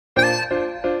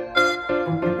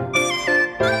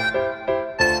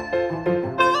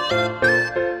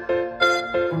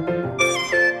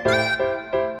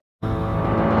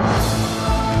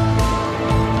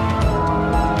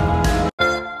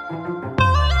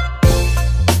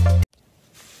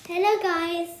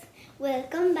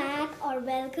welcome back or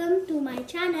welcome to my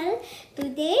channel.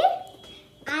 Today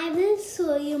I will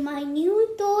show you my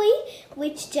new toy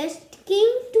which just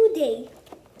came today.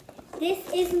 This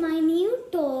is my new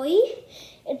toy.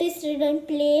 It is written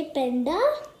Play Panda.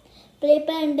 Play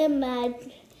Panda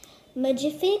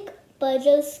Magific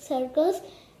Puzzles Circles.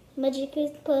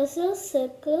 Magific Puzzles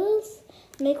Circles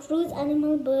make fruits,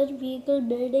 animal, bird, vehicle,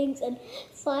 buildings and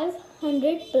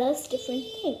 500 plus different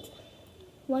things.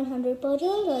 100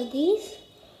 puzzles are these.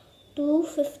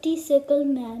 250 circle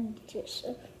managers.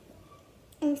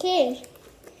 Okay.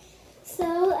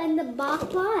 So, and the back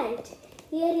part.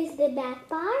 Here is the back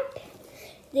part.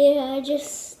 There are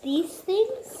just these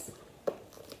things.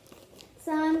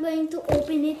 So, I'm going to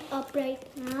open it up right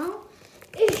now.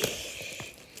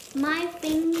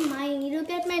 Look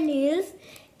at my nails.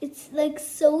 It's like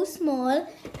so small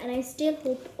and I still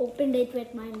opened it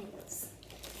with my nails.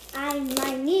 And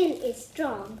my nail is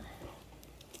strong.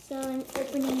 So I'm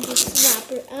opening this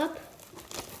wrapper up.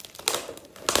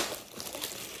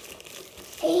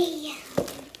 Hey.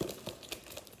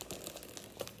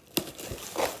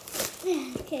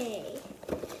 Okay.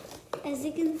 As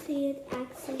you can see, it's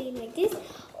actually like this.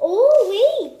 Oh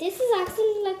wait, this is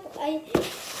actually like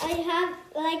I have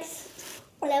like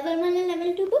level 1 and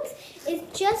level 2 books.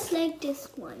 It's just like this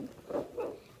one.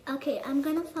 Okay, I'm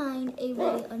gonna find a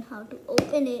way on how to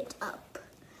open it up.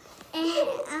 And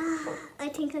I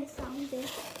think I found it.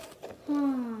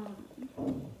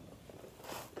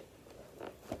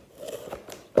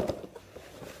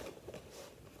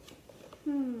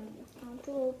 How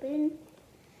to open?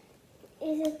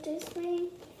 Is it this way?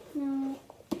 No.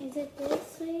 Is it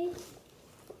this way?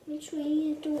 Which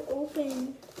way to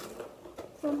open?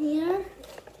 From here?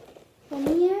 From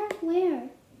here? Where?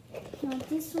 Not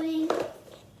this way.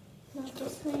 Not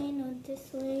this way, not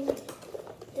this way.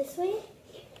 This way?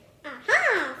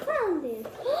 Aha! Found it!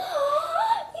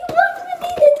 You won't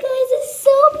believe it, guys! It's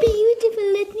so beautiful.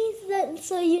 Let me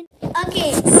show you.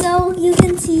 Okay, so you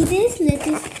can see this. Let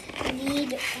us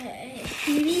read.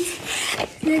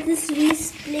 Let us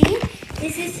display.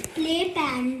 This is Play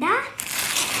Panda.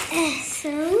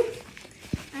 So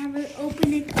I will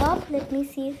open it up. Let me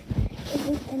see if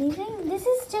there's anything. This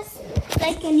is just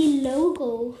like any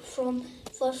logo for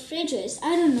fridges.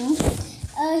 I don't know.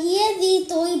 Here the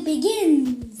toy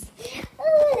begins.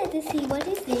 Oh, let us see. What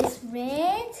is this?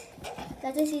 Red.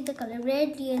 Let us see the color.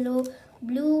 Red, yellow,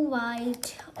 blue,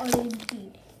 white, orange,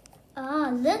 green.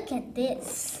 Look at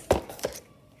this.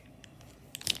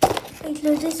 It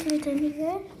looks this written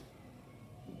here.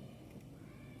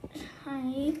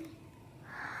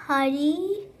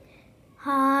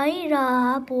 Hi,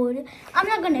 Rapor. I'm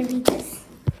not gonna read this.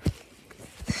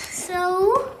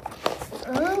 So,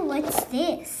 what's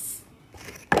this?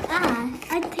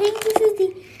 I think this is the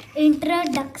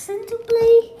introduction to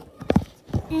play.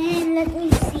 And let me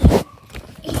see.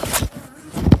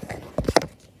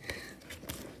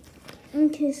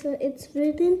 Okay, so it's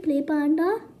written Play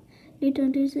Panda.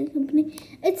 Return to the company.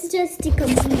 It's just the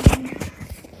company.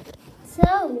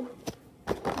 So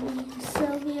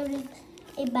here is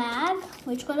a bag.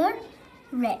 Which color?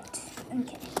 Red.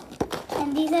 Okay.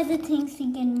 And these are the things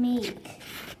you can make.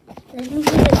 Let me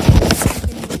see the things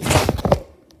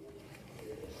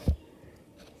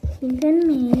you can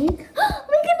make.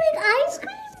 We can make ice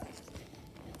cream.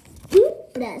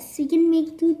 Toothbrush. We can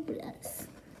make toothbrush.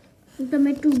 We can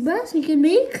make toothbrush. We can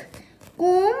make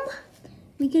comb.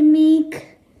 We can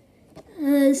make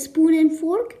spoon and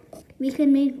fork. We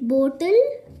can make bottle.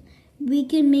 We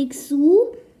can make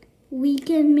soup. We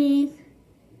can make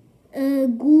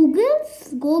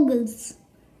goggles.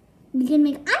 We can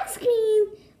make ice cream.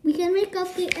 We can make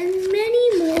cupcake and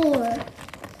many more.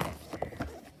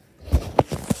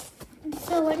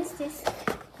 So what is this?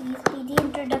 Please be the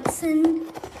introduction.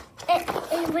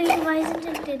 Wait, why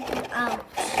isn't it out?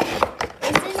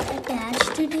 Is this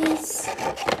attached to this?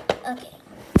 Okay.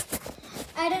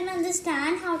 I don't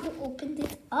understand how to open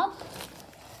this up.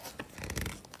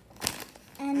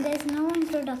 And there's no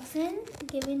introduction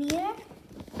given here.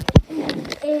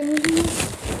 And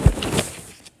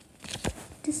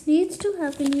this needs to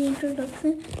have any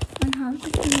introduction on how to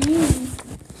play.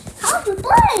 How to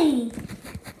play!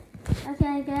 Okay,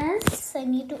 I guess I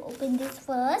need to open this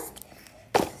first.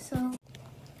 So,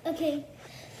 okay.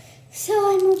 So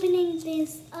I'm opening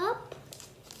this up.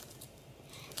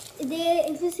 There,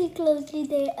 if you see closely,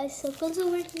 there are circles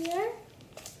over here.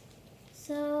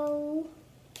 So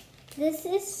this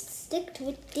is sticked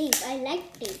with tape. I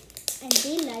like tape, and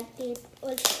they like tape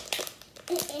also.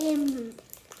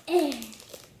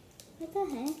 What the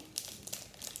heck?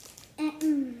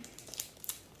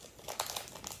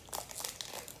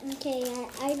 Okay,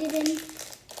 I didn't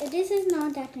this is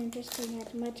not that interesting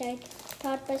that much, I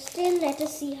thought, but still, let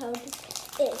us see how this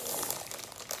is.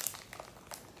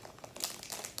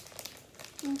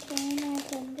 Okay, now I've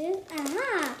done this.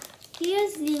 Aha!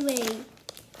 Here's the way.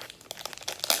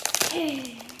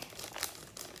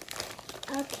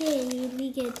 Okay,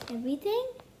 we get everything.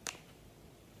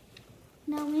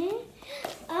 Now where?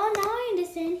 Oh, now I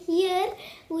understand. Here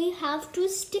we have to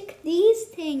stick these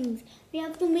things. We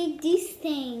have to make these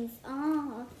things.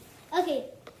 Ah, okay.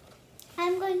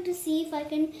 I'm going to see if I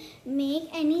can make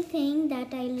anything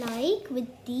that I like with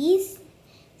these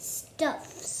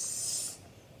stuffs.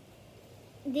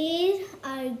 These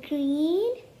are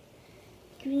green,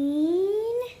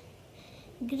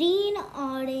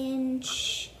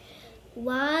 orange,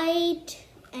 white,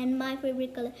 and my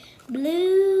favorite color,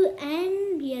 blue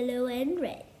and yellow and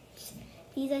red.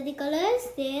 These are the colors.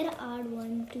 There are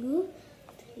 1, 2,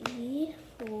 3,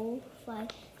 4,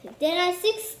 5, 6. There are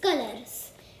 6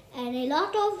 colors and a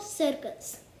lot of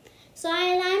circles. So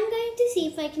I'm going to see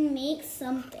if I can make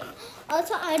something.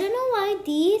 Also, I don't know why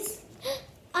these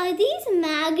are these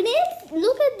magnets.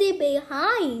 Look at the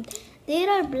behind. They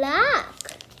are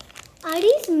black. Are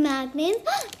these magnets?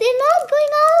 They're not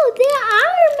going out. They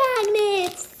are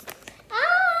magnets.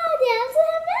 Ah, they also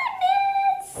have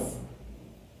magnets.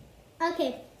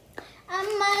 Okay. Am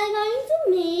I going to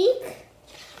make?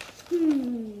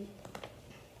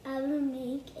 I will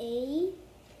make a.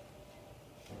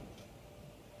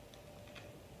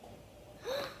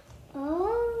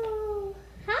 Oh,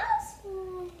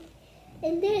 housefly.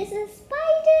 And there is a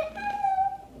spider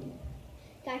and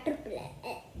a caterpillar.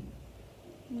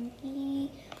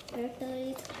 Monkey,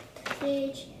 turtle,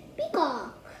 fish,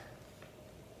 peacock.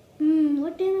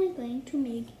 What am I going to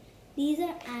make? These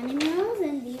are animals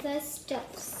and these are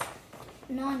stuffs,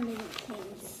 non-living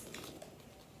things.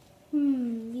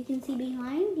 You can see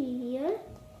behind here.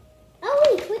 Oh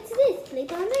wait, what's this?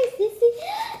 Playtime, is this the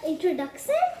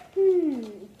introduction?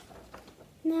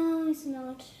 No, it's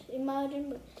not.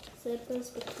 Imagine circles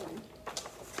pick one.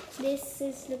 This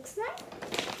looks like.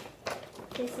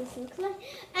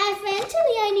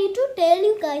 Eventually, I need to tell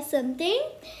you guys something.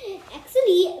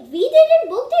 Actually, we didn't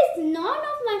book this. None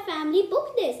of my family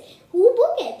booked this. Who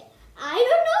booked it? I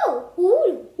don't know. Who?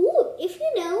 If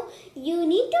you know, you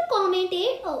need to comment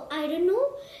it. Oh, I don't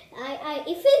know.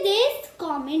 If it is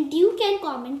comment, you can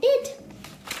comment it.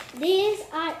 These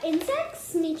are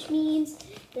insects, which means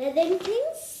living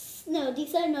things. No,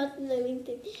 these are not living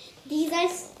things. These are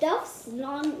stuffs,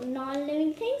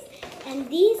 non-living things, and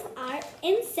these are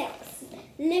insects,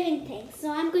 living things. So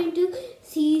I'm going to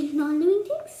see non-living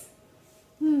things.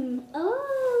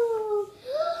 Oh,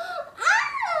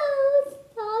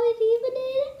 strawberry,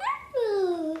 banana,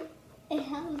 apple. A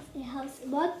house.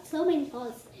 Bought so many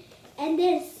houses, and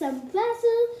there's some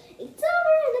vessel. It's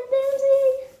over in the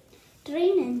building.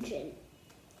 Train engine.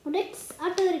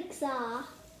 Auto rickshaw.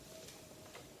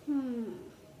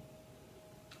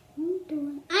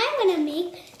 I'm gonna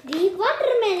make the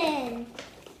watermelon.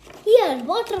 Here,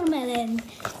 watermelon.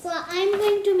 So I'm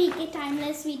going to make a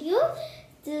timeless video,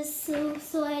 just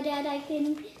so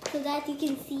that you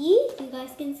can see. You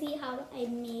guys can see how I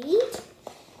made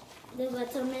the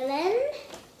watermelon.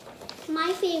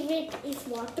 My favorite is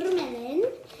watermelon,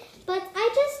 but I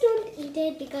just don't eat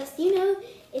it because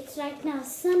it's right now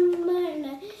summer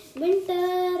and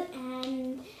winter,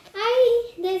 and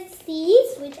there's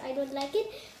seeds which I don't like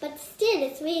it, but still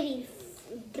it's very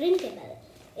drinkable.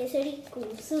 It's very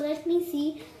cool. So let me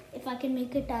see if I can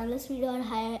make a timeless video,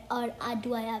 or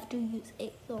do I have to use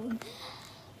a phone?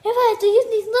 If I have to use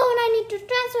this phone, I need to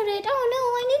transfer it. Oh no,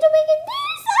 I need to make it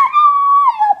this. Oh no,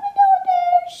 I have to do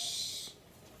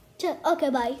this. Okay,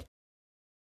 bye.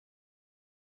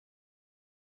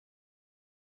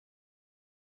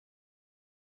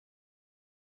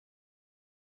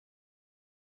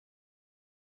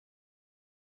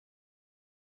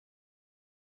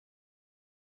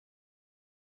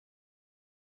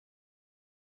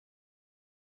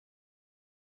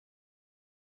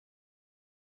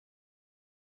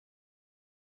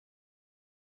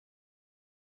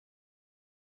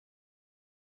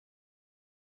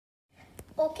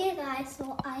 Okay guys,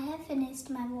 so I have finished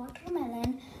my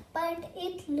watermelon, but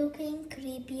it's looking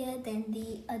creepier than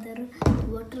the other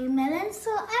watermelon,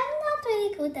 so I'm not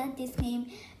very good at this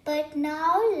game. But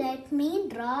now let me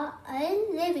draw a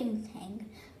living thing.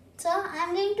 So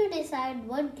I'm going to decide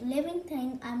what living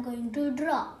thing I'm going to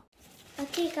draw.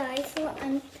 Okay guys, so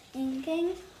I'm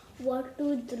thinking what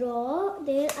to draw.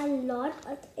 There are a lot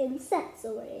of insects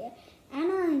over here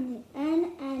and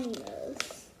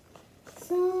animals.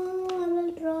 So I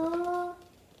will draw.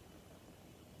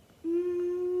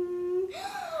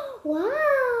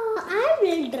 Wow! I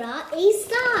will draw a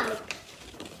sock.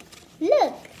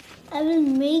 Look, I will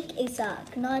make a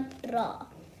sock, not draw.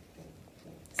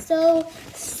 So,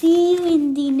 see you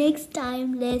in the next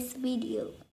timeless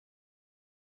video.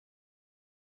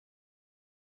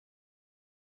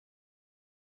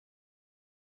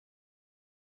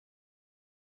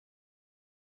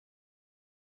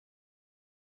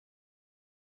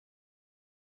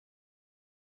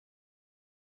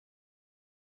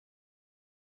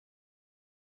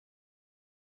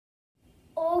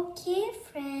 Okay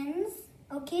friends,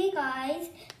 okay guys,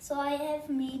 so I have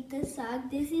made the sock.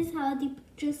 This is how the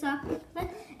picture sock looks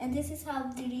like and this is how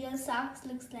the real socks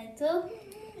looks like. So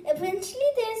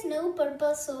eventually there's no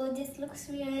purpose, so this looks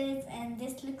weird and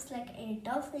this looks like a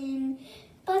dolphin,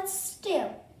 but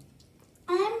still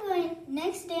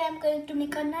next day I'm going to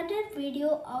make another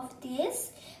video of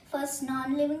this. First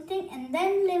non-living thing and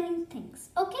then living things.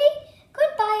 Okay,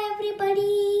 goodbye everybody.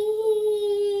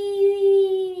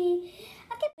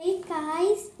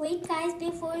 Wait guys,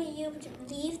 before you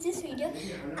leave this video,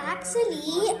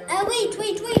 actually, wait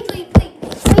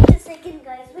a second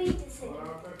guys, wait a second.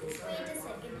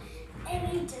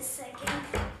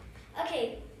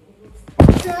 Okay,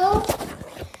 so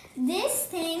this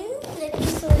thing, let me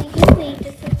show you, wait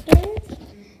a second.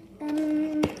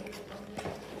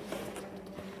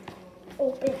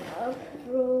 Open up,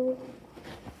 bro.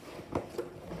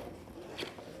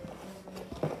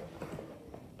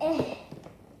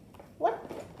 What?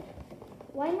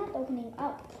 Why not opening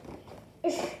up?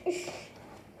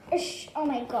 Oh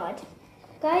my god.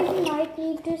 Guys, you might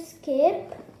need to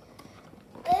skip.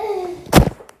 I'm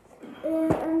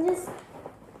just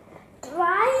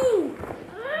trying.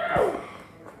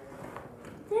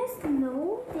 There's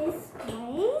no this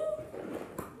way.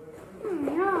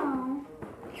 No.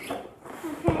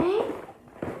 Okay.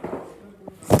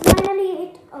 Finally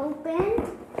it opened.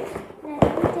 Let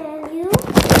me tell you.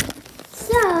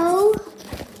 So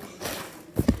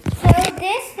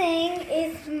this thing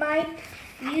is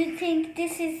you think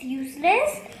this is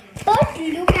useless, but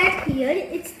look at here,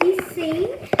 it's the same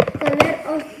color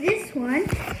of this one.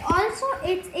 Also,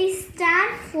 it's a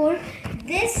stand for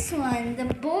this one, the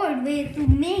board where to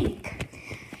make.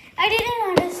 I didn't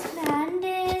understand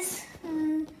this.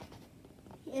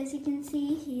 As you can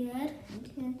see here,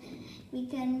 we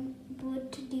can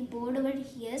put the board over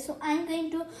here. So I'm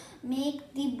going to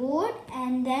make the board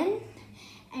and then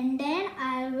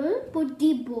I will put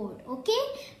the board. Okay,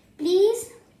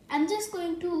 please, I'm just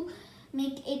going to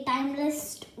make a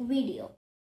timeless video.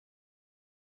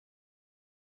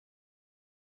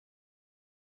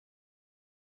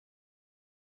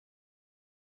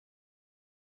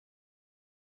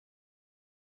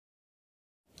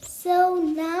 So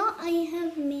now I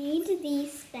have made the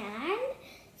stand.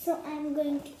 So I'm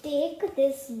going to take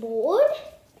this board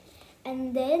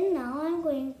and then now I'm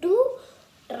going to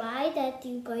try that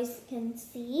you guys can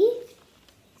see.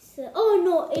 So, oh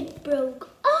no, it broke.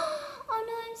 Oh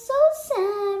no, I'm so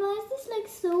sad. Why is this like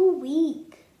so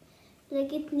weak?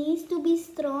 Like it needs to be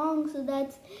strong so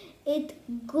that it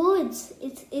goods.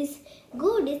 It is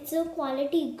good. It's a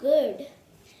quality good.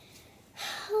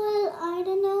 Well, I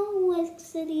don't know who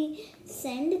actually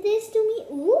sent this to me.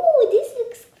 Ooh, this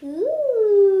looks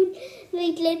good.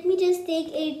 Wait, let me just take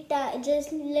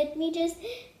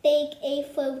a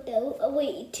photo. Oh,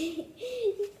 wait.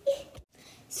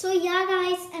 So yeah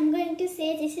guys, I'm going to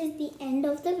say this is the end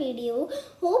of the video.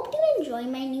 Hope you enjoy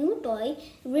my new toy.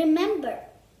 Remember,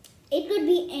 it could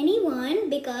be anyone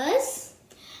because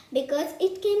it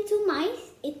came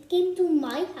to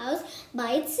my house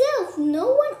by itself.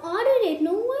 No one ordered it,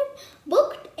 no one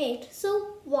booked it.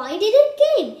 So why did it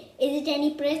came? Is it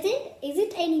any present? Is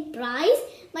it any prize?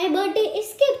 My birthday is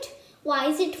skipped. Why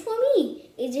is it for me?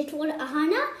 Is it for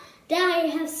Ahana? I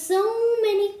have so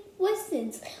many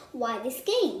questions. Why this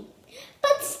came?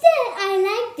 But still, I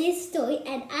like this toy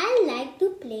and I like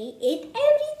to play it